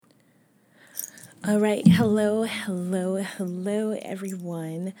All right, hello,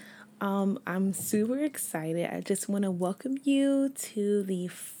 everyone. I'm super excited. I just want to welcome you to the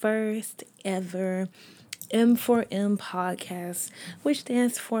first ever M4M podcast, which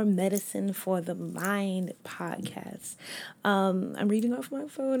stands for Medicine for the Mind podcast. I'm reading off my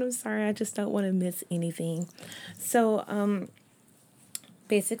phone. I'm sorry, I just don't want to miss anything. So,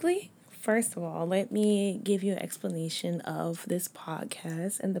 basically, first of all, let me give you an explanation of this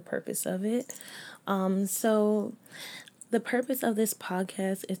podcast and the purpose of it. So the purpose of this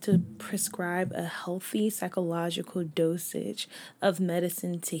podcast is to prescribe a healthy psychological dosage of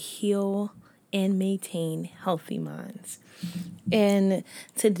medicine to heal and maintain healthy minds. And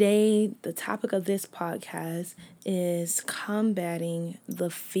today, the topic of this podcast is combating the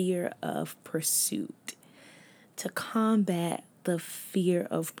fear of pursuit. To combat the fear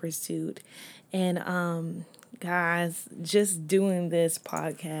of pursuit. And guys, just doing this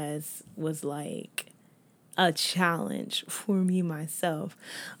podcast was like a challenge for me myself.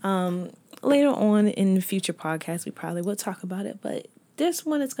 Later on in future podcasts, we probably will talk about it, but this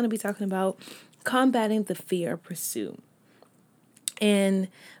one is going to be talking about combating the fear of pursuit. And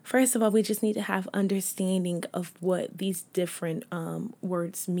first of all, we just need to have understanding of what these different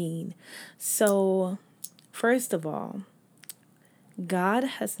words mean. So, first of all, God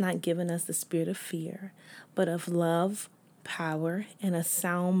has not given us the spirit of fear, but of love, power, and a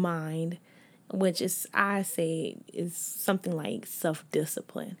sound mind, which is, I say, is something like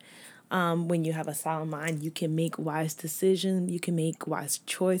self-discipline. When you have a sound mind, you can make wise decisions, you can make wise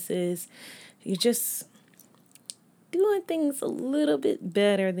choices. You just doing things a little bit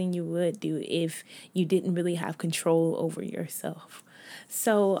better than you would do if you didn't really have control over yourself.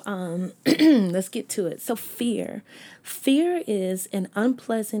 So let's get to it. So fear. Fear is an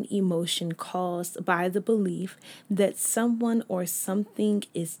unpleasant emotion caused by the belief that someone or something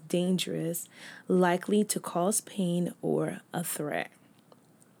is dangerous, likely to cause pain or a threat.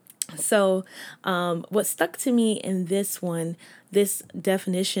 So, what stuck to me in this one, this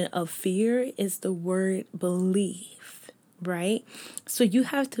definition of fear is the word belief, right? So, you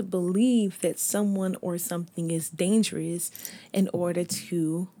have to believe that someone or something is dangerous in order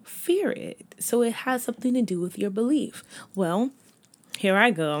to fear it. So, it has something to do with your belief. Well, here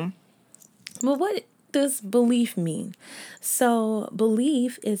I go. Well, what does belief mean? So,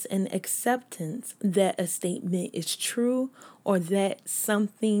 belief is an acceptance that a statement is true or that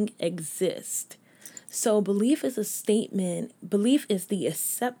something exists. So, belief is the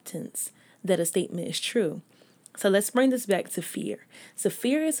acceptance that a statement is true. So, let's bring this back to fear. So,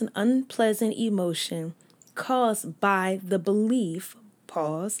 fear is an unpleasant emotion caused by the belief,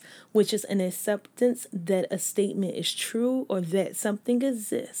 pause, which is an acceptance that a statement is true or that something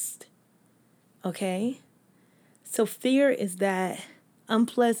exists. Okay? So fear is that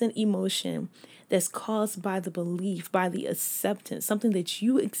unpleasant emotion that's caused by the belief, by the acceptance, something that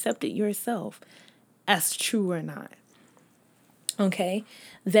you accepted yourself as true or not. Okay?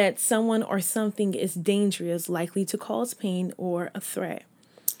 That someone or something is dangerous, likely to cause pain or a threat.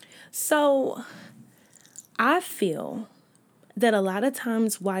 So I feel that a lot of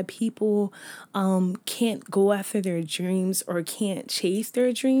times why people can't go after their dreams or can't chase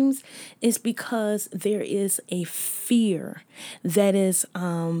their dreams is because there is a fear that is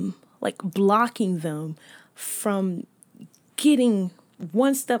like blocking them from getting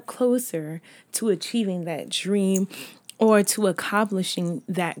one step closer to achieving that dream or to accomplishing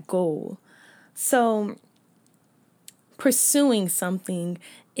that goal. So pursuing something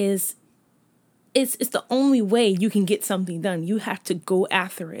is it's the only way you can get something done. You have to go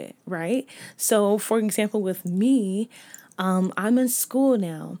after it, right? So, for example, with me, I'm in school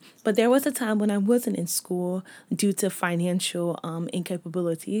now, but there was a time when I wasn't in school due to financial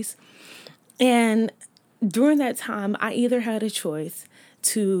incapabilities. And during that time, I either had a choice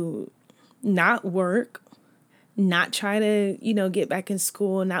to not work, not try to, get back in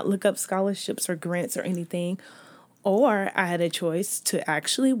school, not look up scholarships or grants or anything, or I had a choice to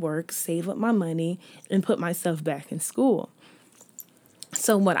actually work, save up my money, and put myself back in school.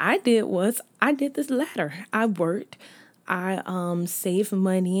 So what I did was I did this latter. I worked, I saved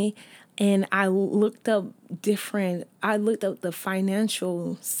money, and I looked up the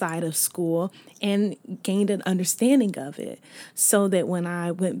financial side of school and gained an understanding of it so that when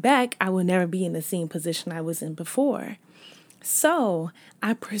I went back, I would never be in the same position I was in before. So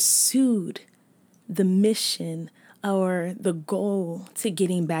I pursued the mission or the goal to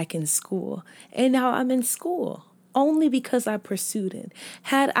getting back in school. And now I'm in school only because I pursued it.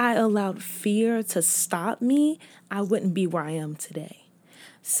 Had I allowed fear to stop me, I wouldn't be where I am today.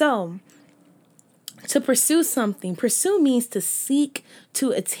 So To pursue something, pursue means to seek,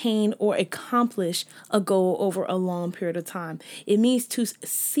 to attain, or accomplish a goal over a long period of time. It means to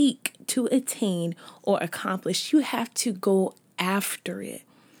seek, to attain, or accomplish. You have to go after it.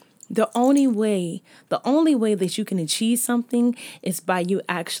 The only way that you can achieve something is by you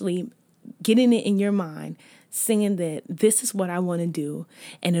actually getting it in your mind, saying that this is what I want to do.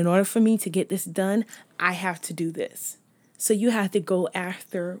 And in order for me to get this done, I have to do this. So you have to go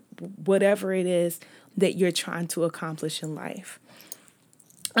after whatever it is that you're trying to accomplish in life.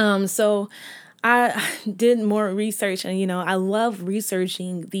 So I did more research, and I love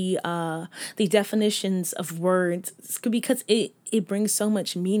researching the definitions of words because it brings so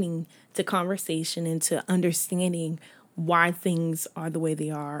much meaning to conversation and to understanding why things are the way they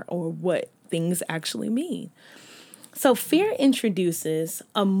are or what things actually mean. So fear introduces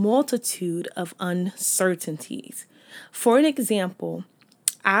a multitude of uncertainties. For an example,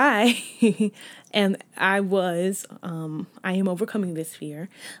 I I am overcoming this fear,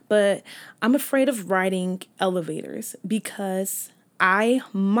 but I'm afraid of riding elevators because I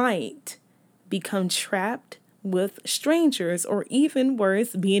might become trapped with strangers, or even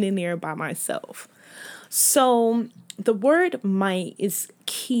worse, being in there by myself. So the word might is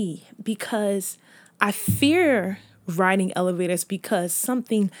key because I fear riding elevators because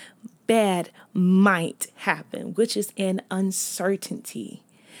something bad might happen, which is an uncertainty.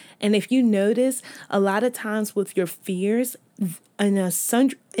 And if you notice, a lot of times with your fears, and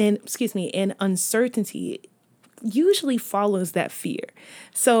uncertainty usually follows that fear.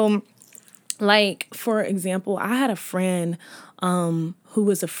 So, like for example, I had a friend who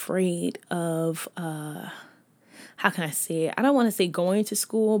was afraid of how can I say it? I don't want to say going to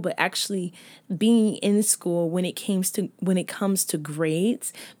school, but actually being in school when it comes to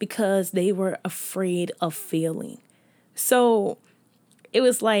grades, because they were afraid of failing. So it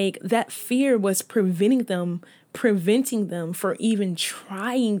was like that fear was preventing them from even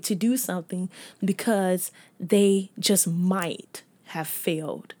trying to do something because they just might have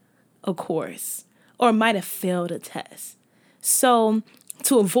failed a course or might have failed a test. So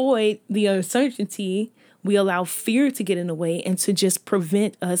to avoid the uncertainty, we allow fear to get in the way and to just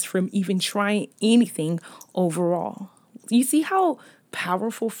prevent us from even trying anything overall. You see how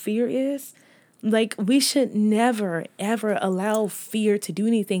powerful fear is? Like, we should never, ever allow fear to do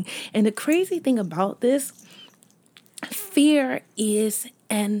anything. And the crazy thing about this, fear is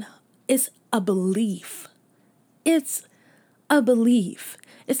a belief. It's a belief.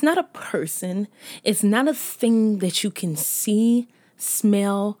 It's not a person. It's not a thing that you can see,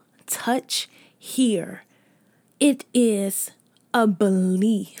 smell, touch, hear. It is a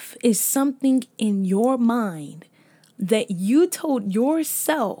belief. It's something in your mind that you told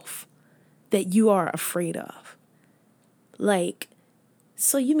yourself that you are afraid of. Like,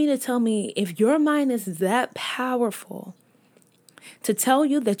 so you mean to tell me if your mind is that powerful to tell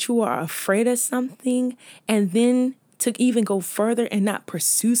you that you are afraid of something, and then to even go further and not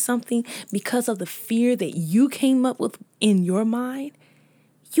pursue something because of the fear that you came up with in your mind,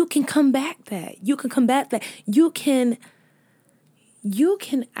 you can combat that. You can combat that. You can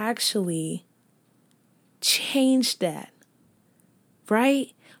actually change that,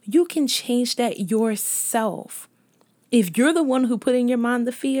 right? You can change that yourself. If you're the one who put in your mind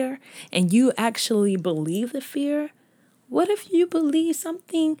the fear and you actually believe the fear, what if you believe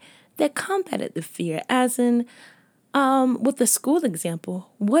something that combated the fear? As in, with the school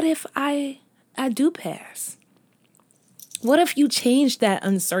example, what if I do pass? What if you change that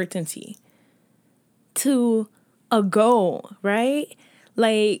uncertainty to a goal, right?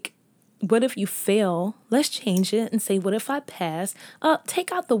 Like, what if you fail? Let's change it and say, what if I pass?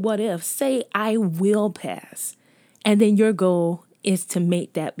 Take out the what if. Say, I will pass. And then your goal is to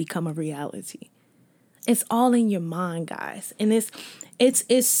make that become a reality. It's all in your mind, guys. And it's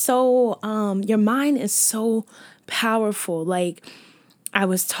so, your mind is so powerful. Like, I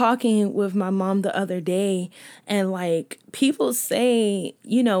was talking with my mom the other day, and like, people say,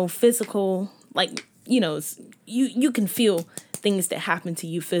 physical, like, you can feel things that happen to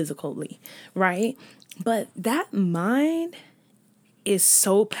you physically, right? But that mind is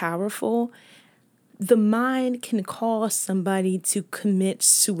so powerful. The mind can cause somebody to commit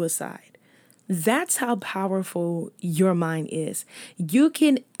suicide. That's how powerful your mind is. You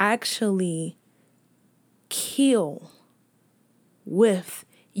can actually kill with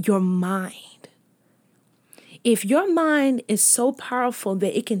your mind. If your mind is so powerful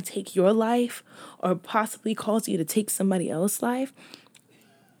that it can take your life or possibly cause you to take somebody else's life,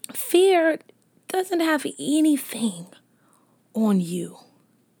 fear doesn't have anything on you.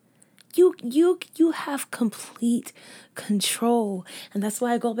 You have complete control. And that's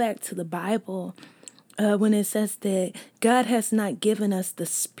why I go back to the Bible. when it says that God has not given us the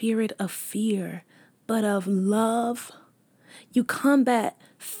spirit of fear, but of love. You combat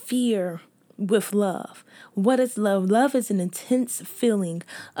fear with love. What is love? Love is an intense feeling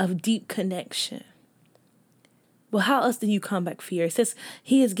of deep connection. Well, how else do you combat fear? It says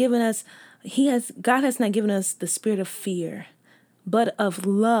God has not given us the spirit of fear, but of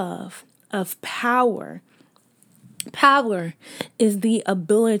love, of power. Power is the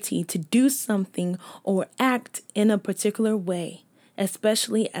ability to do something or act in a particular way,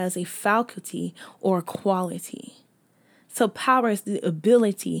 especially as a faculty or quality. So power is the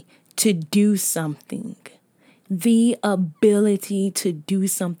ability to do something. The ability to do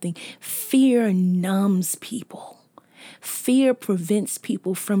something. Fear numbs people. Fear prevents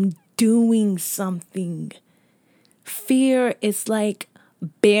people from doing something. Fear is like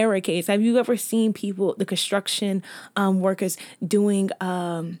barricades. Have you ever seen people, the construction workers doing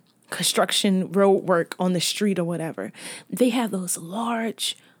construction road work on the street or whatever? They have those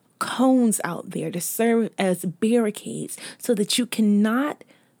large cones out there to serve as barricades so that you cannot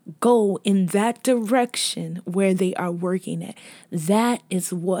go in that direction where they are working at. That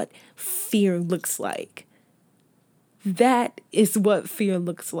is what fear looks like. That is what fear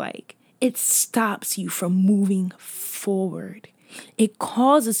looks like. It stops you from moving forward. It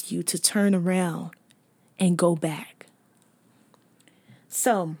causes you to turn around and go back.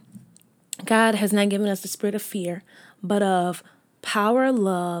 So, God has not given us the spirit of fear, but of power,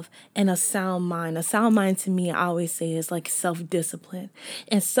 love, and a sound mind. A sound mind to me, I always say, is like self-discipline.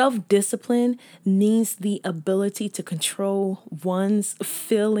 And self-discipline means the ability to control one's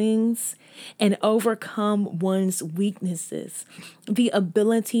feelings and overcome one's weaknesses. The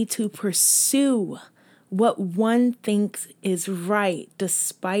ability to pursue what one thinks is right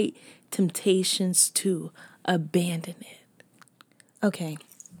despite temptations to abandon it. Okay,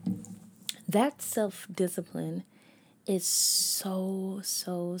 that self-discipline is so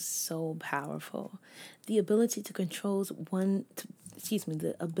powerful. The ability to control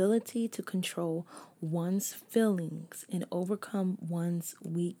the ability to control one's feelings and overcome one's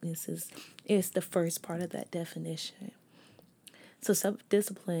weaknesses is the first part of that definition. So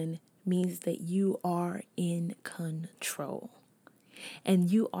self-discipline means that you are in control.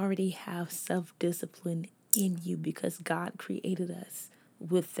 And you already have self-discipline in you because God created us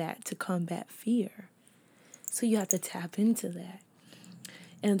with that to combat fear. So you have to tap into that.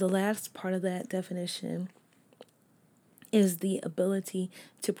 And the last part of that definition is the ability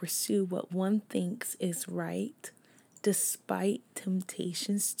to pursue what one thinks is right despite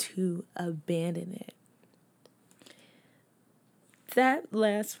temptations to abandon it. That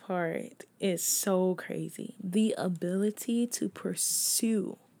last part is so crazy. The ability to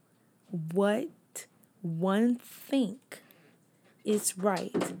pursue what one think is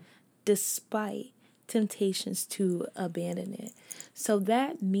right despite temptations to abandon it. So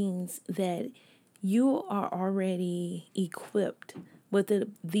that means that you are already equipped with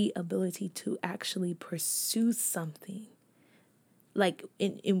the ability to actually pursue something. Like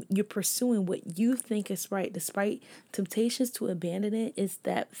you're pursuing what you think is right despite temptations to abandon it. Is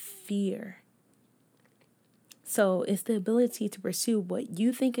that fear. So it's the ability to pursue what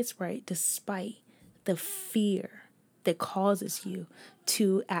you think is right despite the fear that causes you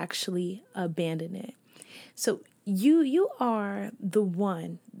to actually abandon it. So you are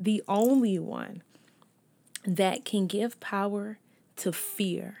the only one that can give power to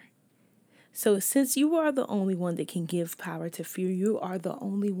fear. So since you are the only one that can give power to fear, you are the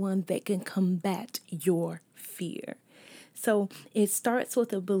only one that can combat your fear. So it starts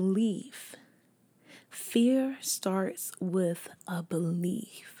with a belief. Fear starts with a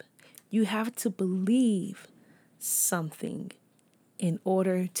belief. You have to believe something in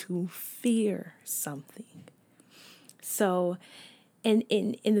order to fear something. So, and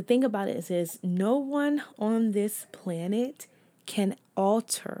the thing about it is no one on this planet can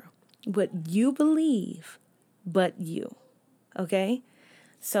alter what you believe but you. Okay?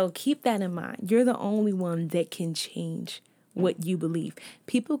 So keep that in mind. You're the only one that can change what you believe.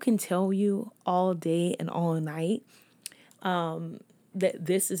 People can tell you all day and all night that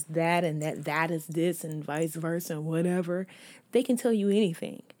this is that and that is this and vice versa and whatever. They can tell you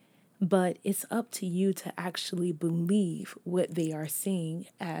anything. But it's up to you to actually believe what they are saying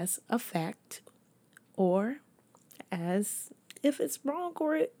as a fact or as if it's wrong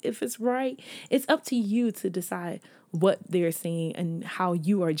or if it's right. It's up to you to decide what they're saying and how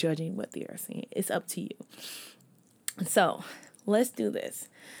you are judging what they are saying. It's up to you. So let's do this.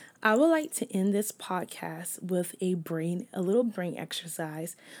 I would like to end this podcast with a little brain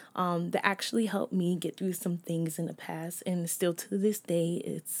exercise that actually helped me get through some things in the past, and still to this day,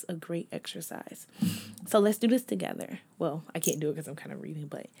 it's a great exercise. So let's do this together. Well, I can't do it because I'm kind of reading,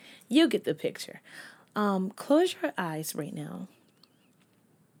 but you get the picture. Close your eyes right now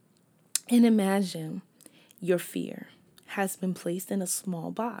and imagine your fear has been placed in a small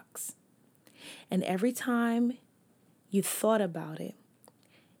box. And every time you thought about it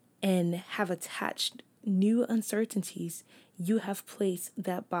and have attached new uncertainties, you have placed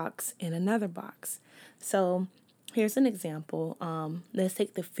that box in another box. So here's an example. Let's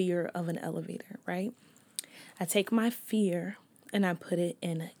take the fear of an elevator, right? I take my fear and I put it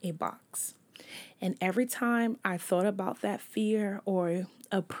in a box. And every time I thought about that fear or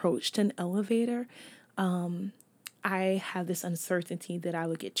approached an elevator, I have this uncertainty that I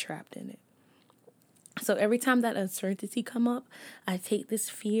would get trapped in it. So every time that uncertainty come up, I take this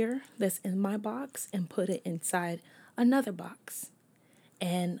fear that's in my box and put it inside another box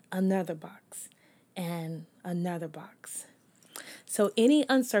and another box and another box. So any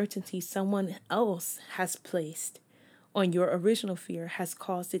uncertainty someone else has placed on your original fear has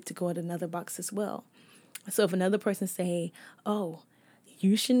caused it to go in another box as well. So if another person say, "Oh,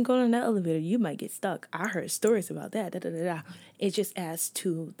 you shouldn't go on that elevator, you might get stuck. I heard stories about that." Da, da, da, da. It just adds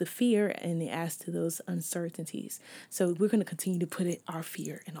to the fear and it adds to those uncertainties. So we're going to continue to put our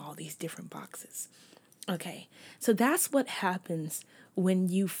fear in all these different boxes. Okay, so that's what happens when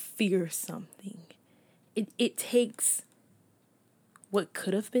you fear something. It takes what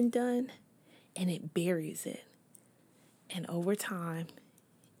could have been done and it buries it. And over time,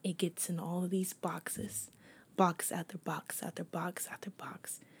 it gets in all of these boxes, box after box after box after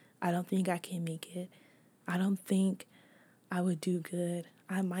box. I don't think I can make it. I don't think I would do good.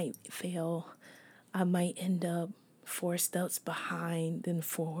 I might fail. I might end up 4 steps behind then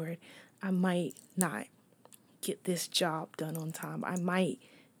forward. I might not get this job done on time. I might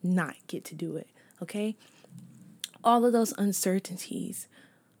not get to do it. Okay? All of those uncertainties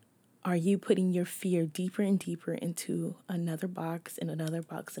are you putting your fear deeper and deeper into another box and another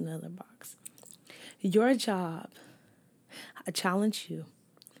box and another box. Your job, I challenge you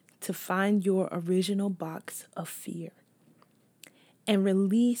to find your original box of fear and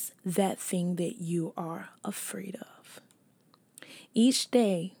release that thing that you are afraid of. Each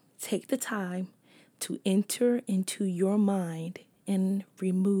day, take the time to enter into your mind and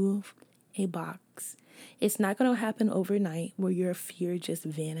remove a box. It's not going to happen overnight where your fear just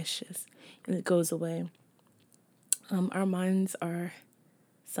vanishes and it goes away. Our minds are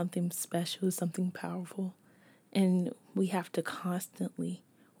something special, something powerful, and we have to constantly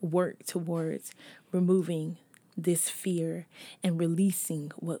work towards removing this fear and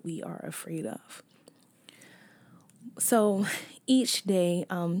releasing what we are afraid of. So each day,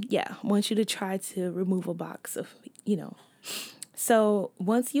 I want you to try to remove a box of. So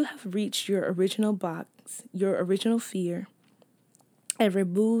once you have reached your original box, your original fear, and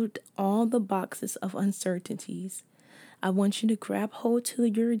removed all the boxes of uncertainties, I want you to grab hold to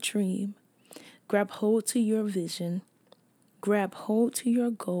your dream, grab hold to your vision, grab hold to your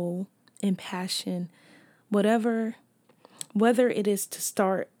goal and passion, whether it is to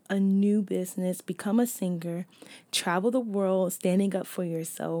start a new business, become a singer, travel the world, standing up for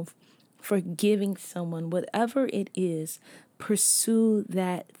yourself, forgiving someone, whatever it is, pursue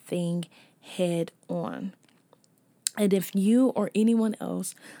that thing head on. And if you or anyone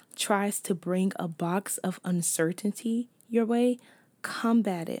else tries to bring a box of uncertainty your way,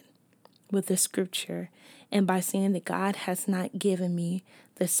 combat it with the scripture and by saying that God has not given me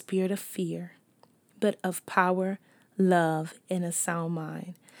the spirit of fear, but of power, love, and a sound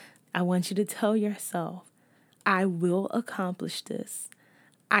mind. I want you to tell yourself, I will accomplish this.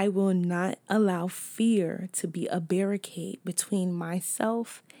 I will not allow fear to be a barricade between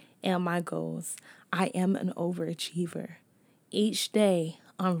myself and my goals. I am an overachiever. Each day,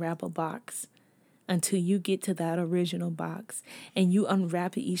 unwrap a box until you get to that original box. And you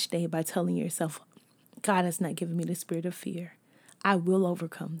unwrap it each day by telling yourself, God has not given me the spirit of fear. I will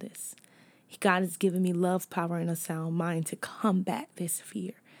overcome this. God has given me love, power, and a sound mind to combat this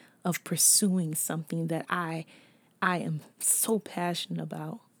fear of pursuing something that I am so passionate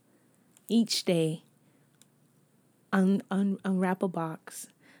about. Each day, unwrap a box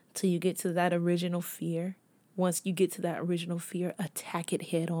till you get to that original fear. Once you get to that original fear, attack it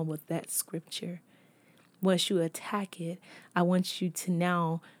head on with that scripture. Once you attack it, I want you to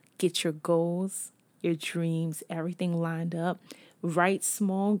now get your goals, your dreams, everything lined up. Write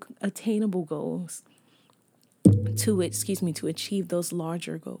small, attainable goals to achieve those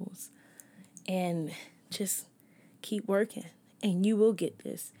larger goals. And just keep working and you will get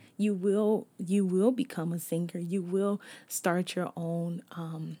this. You will become a singer. You will start your own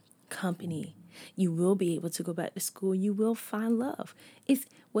company. You will be able to go back to school. You will find love. It's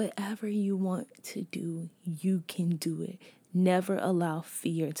whatever you want to do, you can do it. Never allow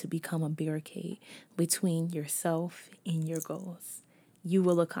fear to become a barricade between yourself and your goals. You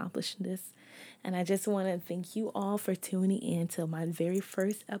will accomplish this. And I just want to thank you all for tuning in to my very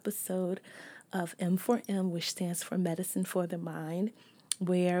first episode of M4M, which stands for Medicine for the Mind,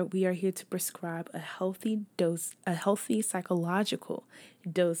 where we are here to prescribe a healthy psychological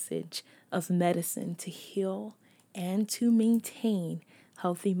dosage of medicine to heal and to maintain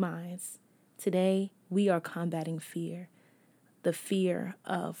healthy minds. Today, we are combating fear, the fear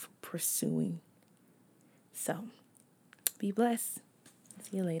of pursuing. So, be blessed.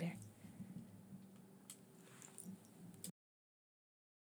 See you later.